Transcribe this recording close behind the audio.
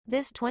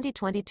This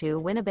 2022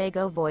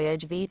 Winnebago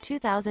Voyage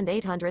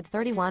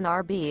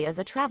V2831RB is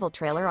a travel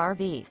trailer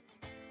RV.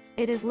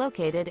 It is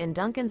located in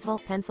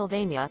Duncansville,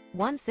 Pennsylvania,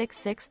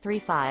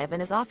 16635 and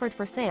is offered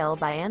for sale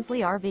by Ansley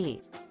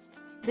RV.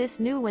 This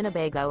new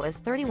Winnebago is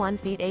 31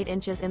 feet 8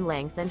 inches in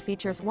length and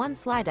features one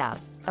slideout,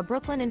 a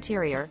Brooklyn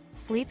interior,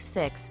 sleeps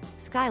 6,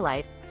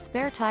 skylight,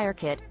 spare tire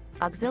kit,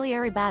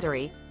 auxiliary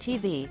battery,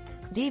 TV,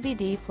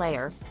 DVD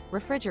player,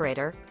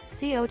 refrigerator,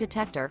 CO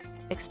detector,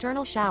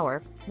 external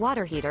shower,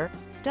 water heater,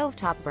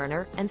 stovetop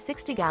burner, and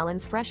 60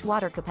 gallons fresh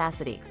water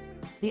capacity.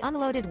 The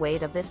unloaded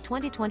weight of this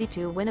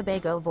 2022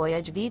 Winnebago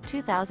Voyage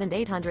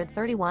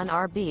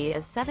V2831RB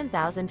is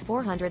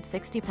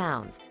 7,460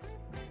 pounds.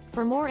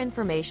 For more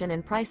information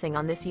and pricing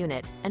on this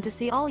unit, and to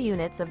see all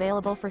units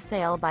available for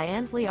sale by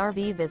Ansley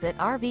RV, visit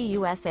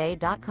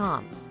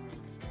RVUSA.com.